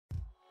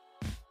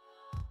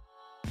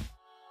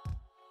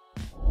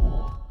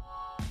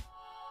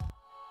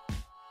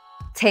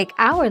Take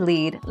our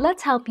lead,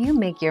 let's help you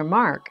make your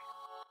mark.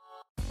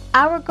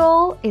 Our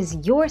goal is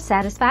your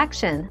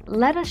satisfaction.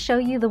 Let us show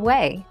you the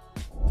way.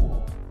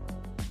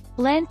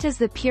 Lent is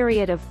the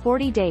period of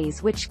 40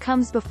 days which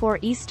comes before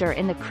Easter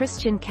in the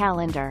Christian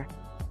calendar.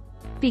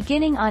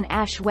 Beginning on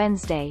Ash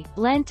Wednesday,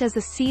 Lent is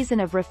a season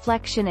of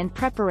reflection and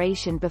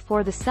preparation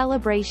before the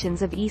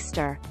celebrations of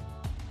Easter.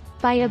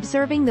 By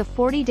observing the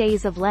 40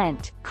 days of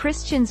Lent,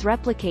 Christians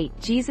replicate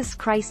Jesus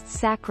Christ's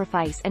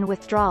sacrifice and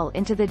withdrawal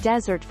into the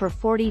desert for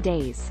 40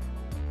 days.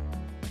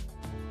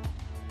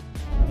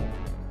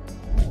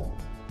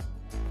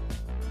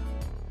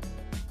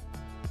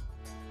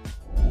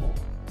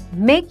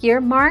 Make your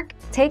mark,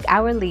 take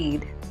our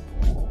lead.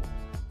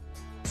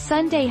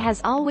 Sunday has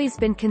always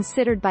been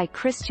considered by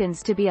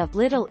Christians to be a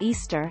Little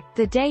Easter,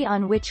 the day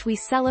on which we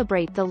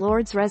celebrate the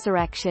Lord's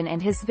resurrection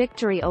and his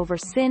victory over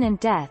sin and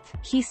death,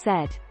 he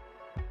said.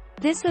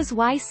 This is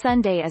why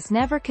Sunday is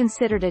never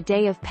considered a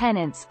day of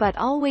penance but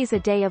always a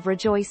day of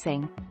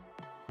rejoicing.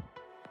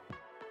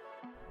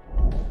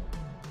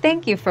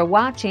 Thank you for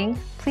watching.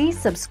 Please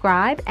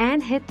subscribe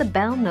and hit the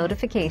bell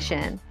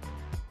notification.